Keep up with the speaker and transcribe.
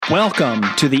Welcome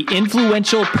to the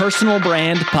Influential Personal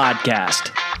Brand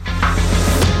Podcast.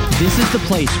 This is the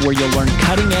place where you'll learn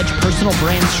cutting-edge personal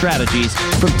brand strategies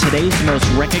from today's most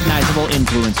recognizable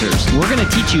influencers. We're going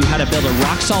to teach you how to build a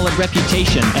rock-solid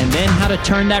reputation and then how to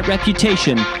turn that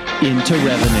reputation into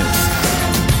revenue.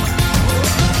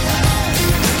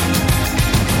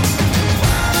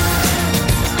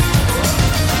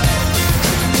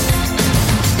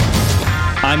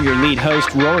 I'm your lead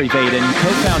host, Rory Vaden,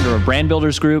 co-founder of Brand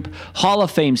Builders Group, Hall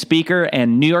of Fame speaker,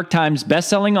 and New York Times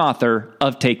bestselling author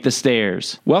of Take the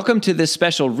Stairs. Welcome to this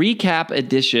special recap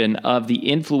edition of the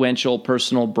Influential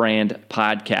Personal Brand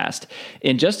Podcast.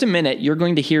 In just a minute, you're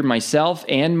going to hear myself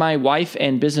and my wife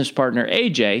and business partner,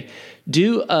 AJ,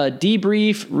 do a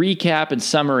debrief, recap, and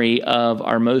summary of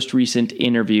our most recent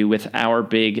interview with our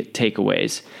big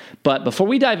takeaways. But before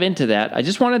we dive into that, I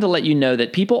just wanted to let you know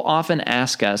that people often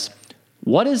ask us,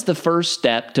 what is the first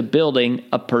step to building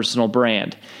a personal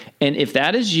brand? And if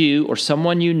that is you or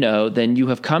someone you know, then you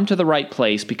have come to the right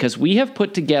place because we have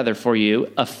put together for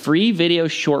you a free video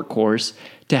short course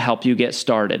to help you get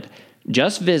started.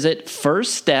 Just visit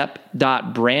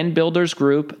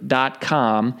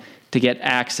firststep.brandbuildersgroup.com to get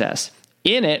access.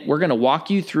 In it, we're going to walk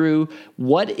you through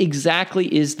what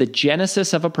exactly is the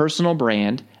genesis of a personal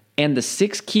brand and the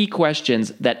 6 key questions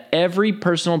that every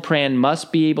personal brand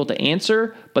must be able to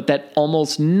answer, but that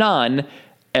almost none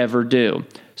ever do.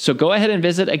 So go ahead and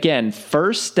visit, again,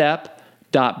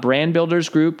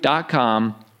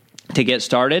 firststep.brandbuildersgroup.com to get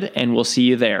started, and we'll see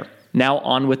you there. Now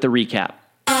on with the recap.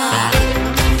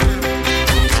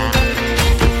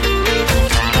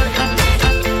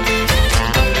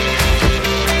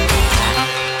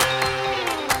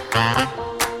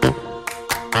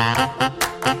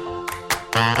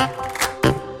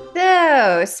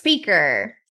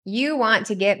 Speaker, you want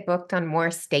to get booked on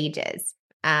more stages.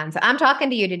 So I'm talking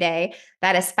to you today,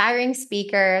 that aspiring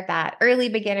speaker, that early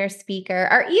beginner speaker,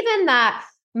 or even that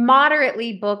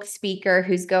moderately booked speaker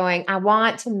who's going, I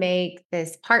want to make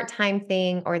this part-time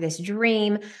thing or this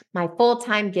dream my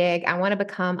full-time gig. I want to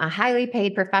become a highly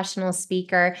paid professional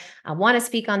speaker. I want to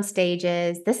speak on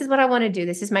stages. This is what I want to do.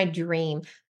 This is my dream.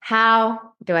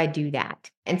 How do I do that?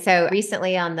 And so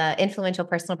recently on the Influential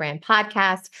Personal Brand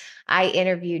Podcast, I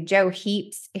interviewed Joe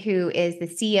Heaps, who is the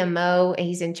CMO.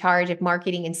 He's in charge of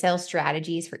marketing and sales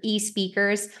strategies for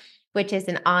eSpeakers, which is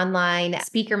an online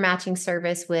speaker matching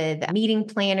service with meeting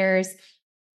planners.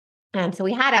 And so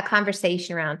we had a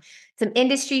conversation around some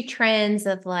industry trends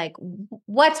of like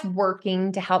what's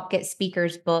working to help get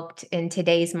speakers booked in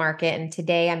today's market. And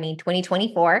today, I mean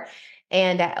 2024.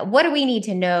 And what do we need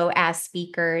to know as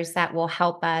speakers that will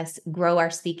help us grow our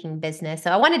speaking business?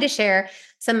 So I wanted to share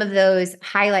some of those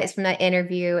highlights from that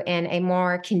interview and a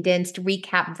more condensed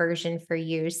recap version for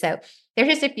you. So there's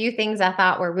just a few things I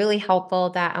thought were really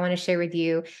helpful that I want to share with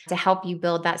you to help you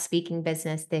build that speaking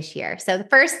business this year. So the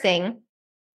first thing,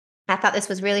 I thought this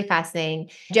was really fascinating.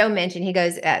 Joe mentioned, he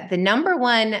goes, the number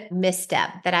one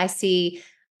misstep that I see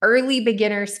early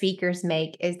beginner speakers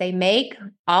make is they make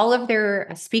all of their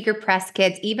speaker press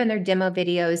kits, even their demo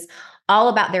videos, all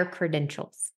about their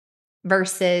credentials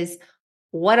versus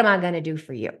what am I going to do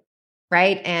for you?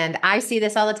 Right. And I see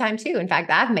this all the time too. In fact,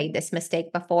 I've made this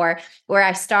mistake before where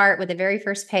I start with the very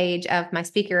first page of my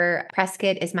speaker press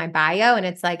kit is my bio. And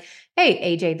it's like,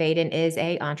 hey, AJ Vaden is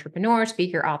a entrepreneur,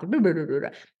 speaker, author, blah, blah, blah, blah.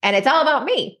 And it's all about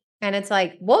me. And it's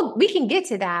like, well, we can get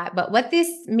to that. But what this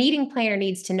meeting planner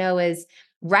needs to know is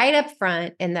right up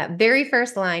front in that very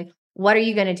first line, what are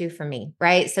you going to do for me?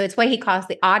 Right. So it's what he calls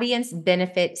the audience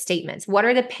benefit statements. What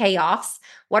are the payoffs?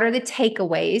 What are the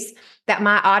takeaways that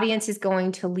my audience is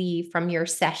going to leave from your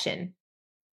session?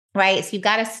 Right. So you've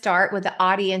got to start with the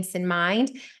audience in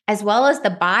mind, as well as the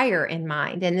buyer in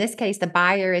mind. In this case, the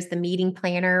buyer is the meeting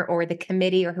planner or the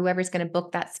committee or whoever's going to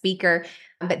book that speaker.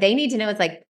 But they need to know it's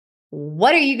like,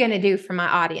 what are you going to do for my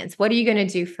audience? What are you going to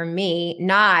do for me?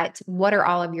 Not what are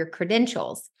all of your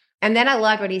credentials? And then I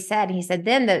loved what he said. He said,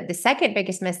 then the second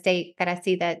biggest mistake that I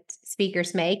see that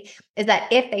speakers make is that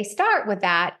if they start with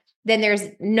that, then there's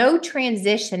no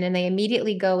transition and they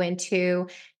immediately go into,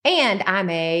 and I'm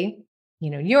a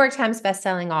New York Times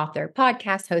bestselling author,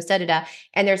 podcast host,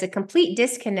 and there's a complete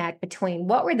disconnect between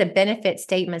what were the benefit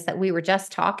statements that we were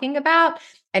just talking about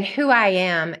and who I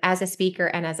am as a speaker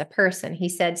and as a person. He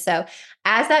said, so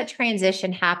as that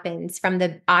transition happens from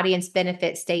the audience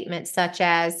benefit statements, such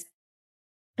as,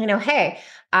 hey,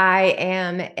 I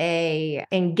am a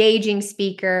engaging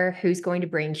speaker who's going to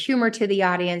bring humor to the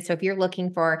audience. So if you're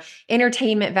looking for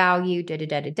entertainment value,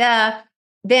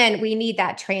 then we need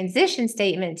that transition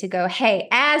statement to go, hey,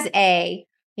 as a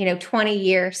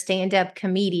 20-year stand-up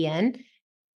comedian,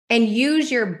 and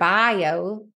use your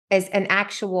bio as an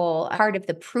actual part of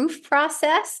the proof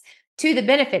process to the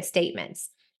benefit statements.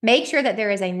 Make sure that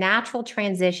there is a natural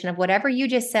transition of whatever you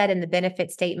just said in the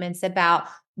benefit statements about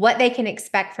what they can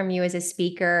expect from you as a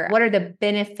speaker. What are the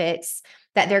benefits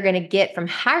that they're going to get from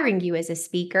hiring you as a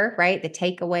speaker, right? The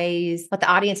takeaways, what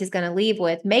the audience is going to leave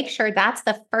with. Make sure that's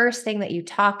the first thing that you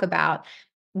talk about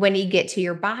when you get to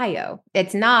your bio.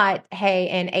 It's not, hey,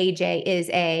 and AJ is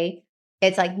a,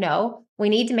 it's like, no, we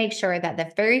need to make sure that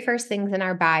the very first things in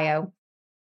our bio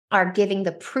are giving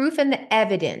the proof and the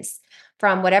evidence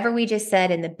from whatever we just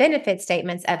said in the benefit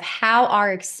statements of how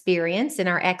our experience and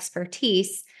our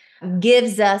expertise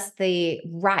gives us the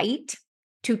right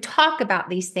to talk about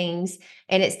these things.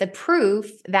 And it's the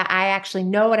proof that I actually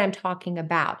know what I'm talking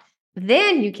about.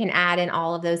 Then you can add in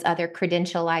all of those other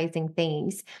credentializing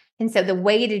things. And so the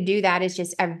way to do that is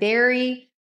just a very,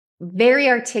 very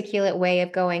articulate way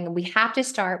of going. We have to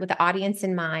start with the audience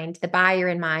in mind, the buyer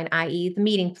in mind, i.e. the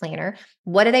meeting planner.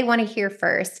 What do they want to hear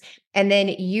first? And then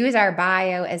use our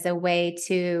bio as a way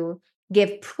to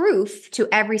give proof to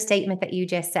every statement that you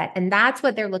just said. And that's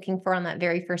what they're looking for on that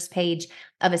very first page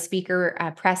of a speaker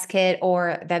press kit,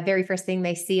 or the very first thing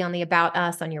they see on the About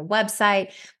Us on your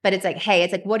website. But it's like, hey,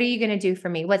 it's like, what are you going to do for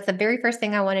me? What's the very first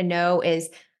thing I want to know is,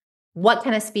 what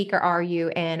kind of speaker are you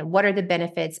and what are the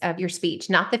benefits of your speech?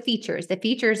 Not the features. The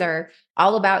features are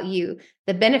all about you.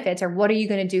 The benefits are, what are you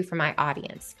going to do for my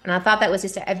audience? And I thought that was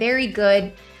just a very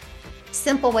good,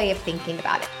 simple way of thinking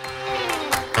about it.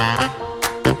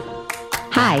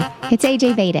 Hi, it's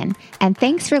AJ Vaden, and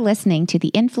thanks for listening to the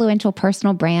Influential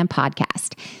Personal Brand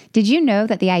Podcast. Did you know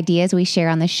that the ideas we share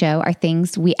on the show are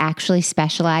things we actually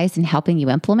specialize in helping you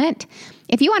implement?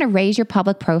 If you want to raise your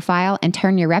public profile and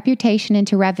turn your reputation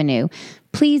into revenue,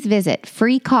 please visit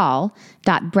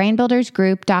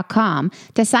freecall.brandbuildersgroup.com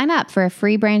to sign up for a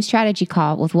free brand strategy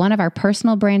call with one of our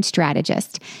personal brand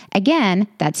strategists. Again,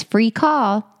 that's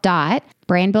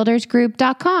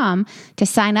freecall.brandbuildersgroup.com to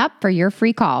sign up for your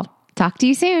free call. Talk to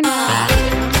you soon.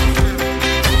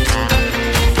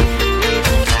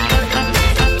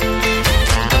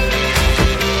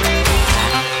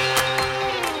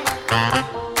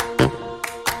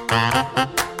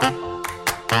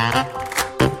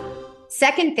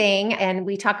 Second thing, and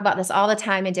we talk about this all the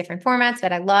time in different formats,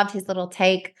 but I loved his little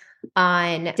take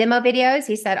on demo videos.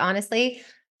 He said, honestly,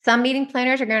 some meeting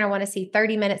planners are going to want to see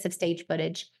 30 minutes of stage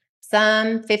footage,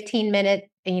 some 15-minute,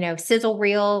 sizzle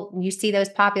reel. You see those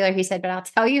popular. He said, but I'll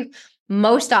tell you,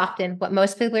 most often, what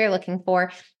most people are looking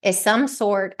for is some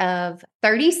sort of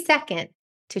 30-second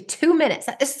to 2 minutes.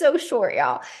 That is so short,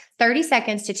 y'all. 30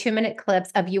 seconds to 2-minute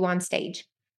clips of you on stage.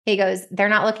 He goes, they're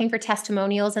not looking for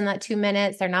testimonials in that 2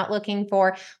 minutes. They're not looking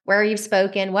for where you've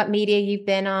spoken, what media you've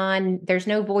been on. There's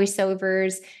no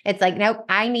voiceovers. It's like, nope,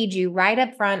 I need you right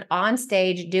up front on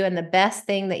stage doing the best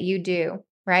thing that you do,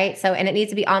 right? So, and it needs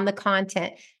to be on the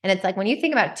content. And it's like, when you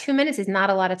think about 2 minutes is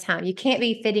not a lot of time. You can't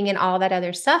be fitting in all that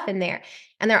other stuff in there.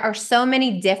 And there are so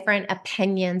many different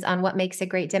opinions on what makes a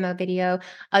great demo video.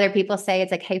 Other people say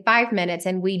it's like, hey, 5 minutes.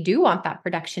 And we do want that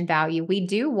production value. We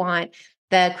do want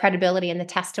the credibility and the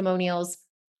testimonials.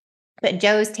 But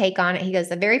Joe's take on it, he goes,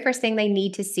 the very first thing they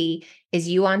need to see is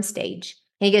you on stage.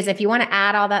 And he goes, if you want to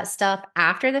add all that stuff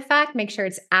after the fact, make sure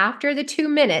it's after the 2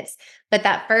 minutes. But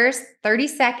that first 30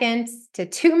 seconds to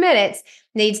 2 minutes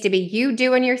needs to be you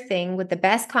doing your thing with the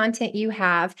best content you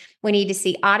have. We need to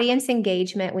see audience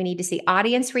engagement. We need to see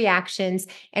audience reactions.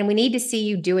 And we need to see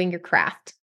you doing your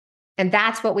craft. And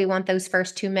that's what we want those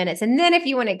first 2 minutes. And then if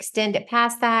you want to extend it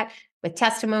past that, with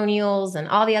testimonials and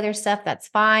all the other stuff, that's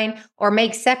fine. Or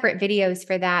make separate videos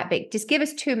for that. But just give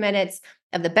us 2 minutes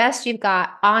of the best you've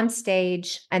got on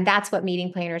stage. And that's what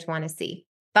meeting planners want to see.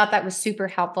 Thought that was super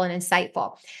helpful and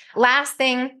insightful. Last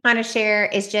thing I want to share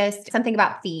is just something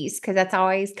about fees, because that's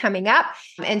always coming up.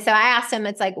 And so I asked him,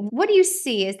 it's like, what do you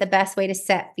see is the best way to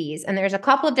set fees? And there's a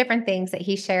couple of different things that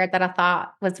he shared that I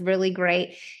thought was really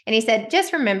great. And he said,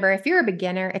 just remember, if you're a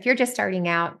beginner, if you're just starting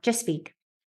out, just speak.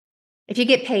 If you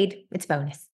get paid, it's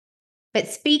bonus. But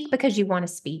speak because you want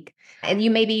to speak. And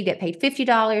maybe you get paid $50,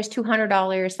 $200,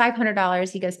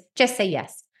 $500. He goes, just say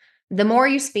yes. The more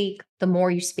you speak, the more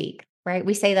you speak, right?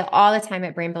 We say that all the time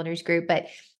at Brand Builders Group. But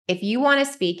if you want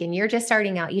to speak and you're just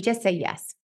starting out, you just say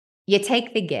yes. You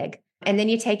take the gig. And then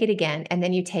you take it again, and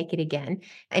then you take it again.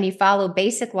 And you follow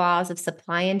basic laws of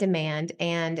supply and demand.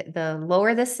 And the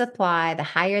lower the supply, the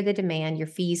higher the demand, your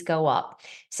fees go up.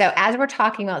 So as we're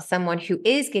talking about someone who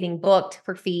is getting booked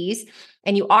for fees,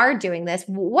 and you are doing this,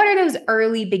 what are those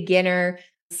early beginner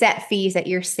set fees that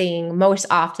you're seeing most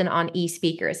often on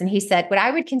eSpeakers? And he said, what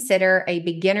I would consider a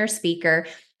beginner speaker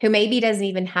who maybe doesn't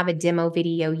even have a demo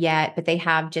video yet, but they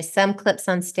have just some clips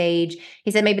on stage.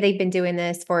 He said maybe they've been doing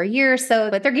this for a year or so,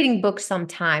 but they're getting booked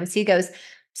sometimes. So he goes,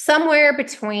 somewhere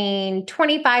between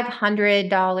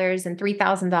 $2,500 and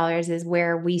 $3,000 is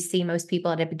where we see most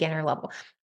people at a beginner level.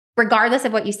 Regardless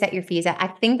of what you set your fees at, I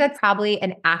think that's probably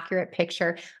an accurate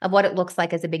picture of what it looks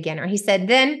like as a beginner. He said,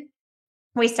 then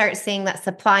we start seeing that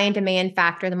supply and demand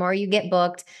factor. The more you get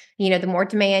booked, the more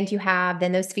demand you have,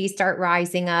 then those fees start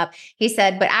rising up. He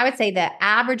said, but I would say the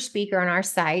average speaker on our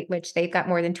site, which they've got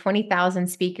more than 20,000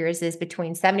 speakers, is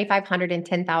between $7,500 and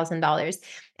 $10,000.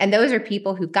 And those are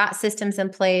people who've got systems in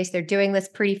place. They're doing this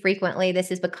pretty frequently. This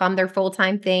has become their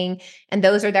full-time thing. And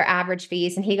those are their average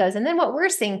fees. And he goes, and then what we're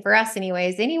seeing for us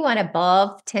anyways, anyone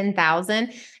above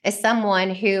 10,000 is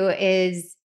someone who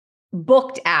is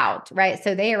booked out, right?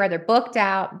 So they are either booked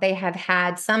out, they have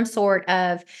had some sort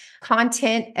of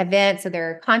content event. So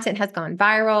their content has gone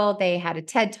viral. They had a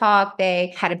TED Talk.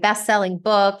 They had a best-selling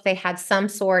book. They had some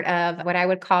sort of what I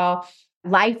would call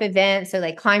life event. So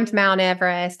they climbed Mount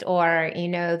Everest, or,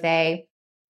 they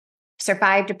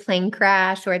survived a plane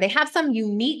crash, or they have some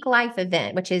unique life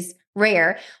event, which is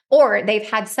rare, or they've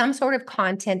had some sort of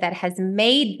content that has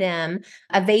made them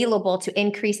available to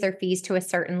increase their fees to a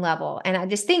certain level. And I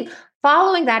just think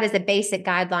following that as a basic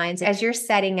guidelines as you're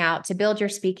setting out to build your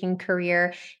speaking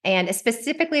career, and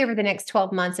specifically over the next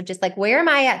 12 months of just like, where am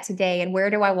I at today and where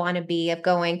do I want to be, of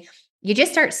going, you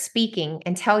just start speaking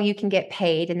until you can get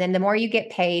paid. And then the more you get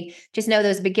paid, just know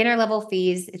those beginner level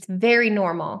fees, it's very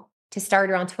normal to start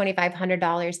around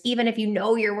 $2,500. Even if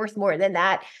you're worth more than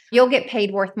that, you'll get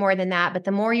paid worth more than that. But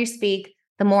the more you speak,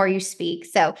 the more you speak.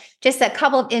 So just a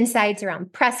couple of insights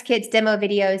around press kits, demo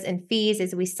videos, and fees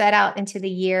as we set out into the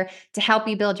year to help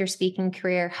you build your speaking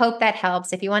career. Hope that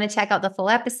helps. If you want to check out the full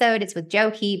episode, it's with Joe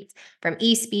Heaps from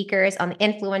eSpeakers on the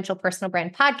Influential Personal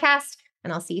Brand Podcast.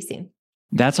 And I'll see you soon.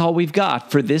 That's all we've got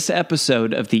for this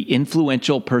episode of the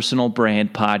Influential Personal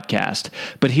Brand Podcast.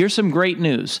 But here's some great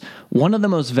news. One of the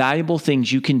most valuable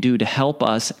things you can do to help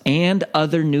us and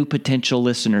other new potential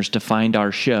listeners to find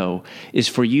our show is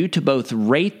for you to both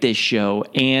rate this show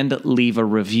and leave a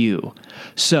review.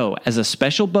 So, as a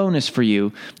special bonus for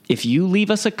you, if you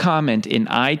leave us a comment in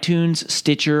iTunes,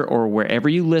 Stitcher, or wherever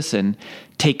you listen,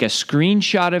 take a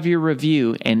screenshot of your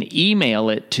review and email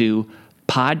it to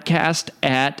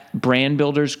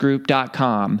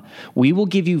podcast@brandbuildersgroup.com. We will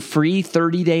give you free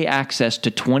 30-day access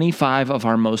to 25 of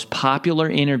our most popular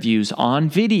interviews on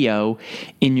video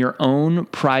in your own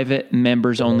private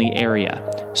members-only area.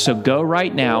 So go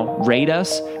right now, rate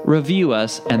us, review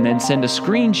us, and then send a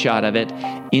screenshot of it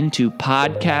into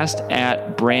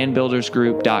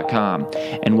podcast@brandbuildersgroup.com.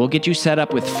 And we'll get you set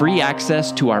up with free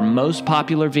access to our most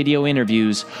popular video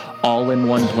interviews all in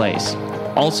one place.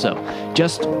 Also,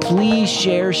 just please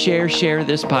share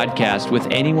this podcast with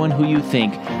anyone who you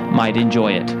think might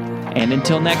enjoy it. And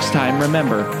until next time,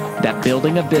 remember that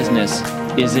building a business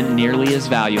isn't nearly as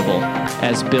valuable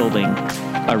as building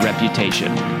a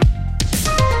reputation.